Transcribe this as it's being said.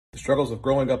The struggles of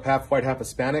growing up half white, half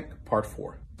Hispanic, part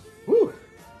 4. Woo,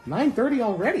 9:30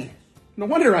 already. No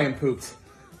wonder I am pooped.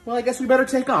 Well, I guess we better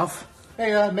take off.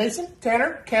 Hey, Mason,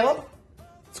 Tanner, Caleb,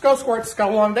 let's go, Squirts.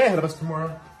 Got a long day ahead of us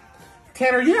tomorrow.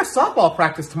 Tanner, you have softball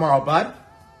practice tomorrow, bud.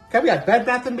 Okay, we got Bed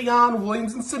Bath & Beyond,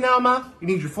 Williams and Sonoma. You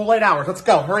need your full 8 hours. Let's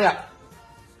go, hurry up.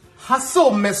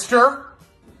 Hustle, mister.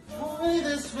 You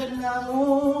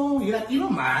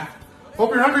don't mind.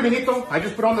 Hope you're hungry, mijito. I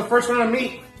just put on the first round of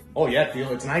meat. Oh yeah, tío,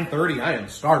 it's 9:30. I am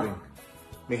starving.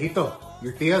 Mijito,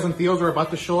 your tias and tios are about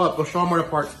to show up. Go show them where to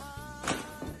park.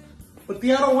 But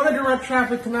tia, I don't want to direct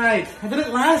traffic tonight. I did it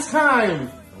last time.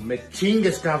 No me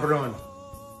chingues, cabrón.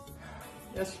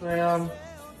 Yes, ma'am.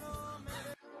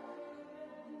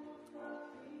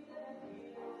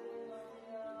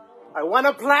 I want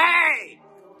to play!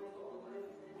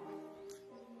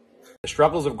 The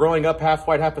struggles of growing up half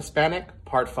white, half Hispanic,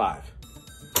 part 5.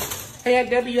 Hey,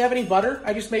 Aunt Debbie, you have any butter?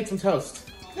 I just made some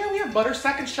toast. Yeah, we have butter.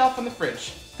 Second shelf on the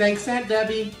fridge. Thanks, Aunt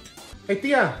Debbie. Hey,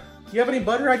 tia, you have any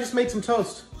butter? I just made some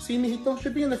toast. See, mijito?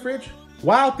 Should be in the fridge.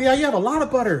 Wow, tia, you have a lot of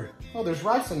butter. Oh, there's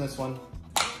rice in this one.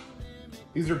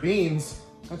 These are beans.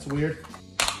 That's weird.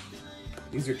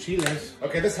 These are chiles.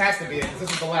 Okay, this has to be it, because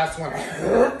this is the last one.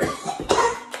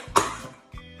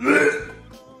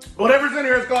 Whatever's in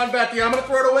here has gone bad, tia. I'm going to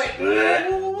throw it away.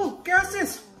 Whoa. Gas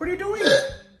this. What are you doing?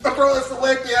 I throw this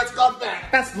away, tia. It's gone bad.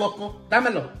 That's loco.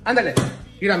 Dámelo. Ándale.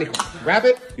 Mira, mijo. Grab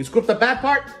it. You scoop the bad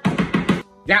part.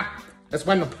 Yeah. That's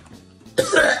bueno.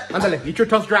 Ándale. Eat your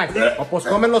toast dry. O pues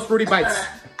comen los fruity bites.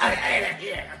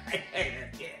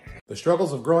 The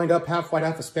struggles of growing up half white,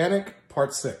 half Hispanic,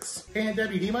 part 6. Hey, Aunt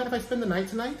Debbie, do you mind if I spend the night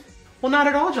tonight? Well, not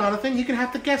at all, Jonathan. You can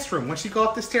have the guest room. Once you go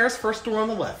up the stairs, first door on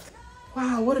the left.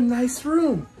 Wow, what a nice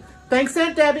room. Thanks,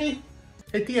 Aunt Debbie.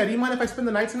 Hey, tia, do you mind if I spend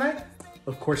the night tonight?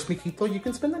 Of course, mijito, you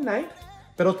can spend the night.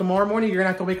 But tomorrow morning, you're gonna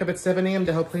have to wake up at 7 a.m.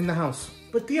 to help clean the house.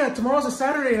 But tia, tomorrow's a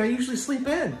Saturday and I usually sleep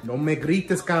in. No me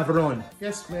grites, cabrón.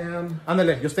 Yes, ma'am.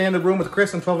 Ándale, you'll stay in the room with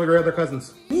Chris and 12 of your other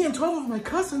cousins. Me and 12 of my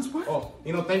cousins? What? Oh,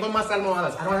 tengo más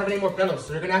almohadas. I don't have any more pillows,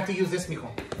 so you're gonna have to use this, mijo.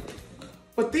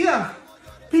 But tia,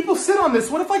 people sit on this.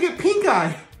 What if I get pink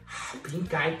eye?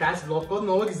 Pink eye, that's loco.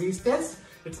 No existes.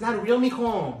 It's not real,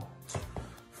 mijo.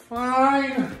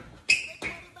 Fine.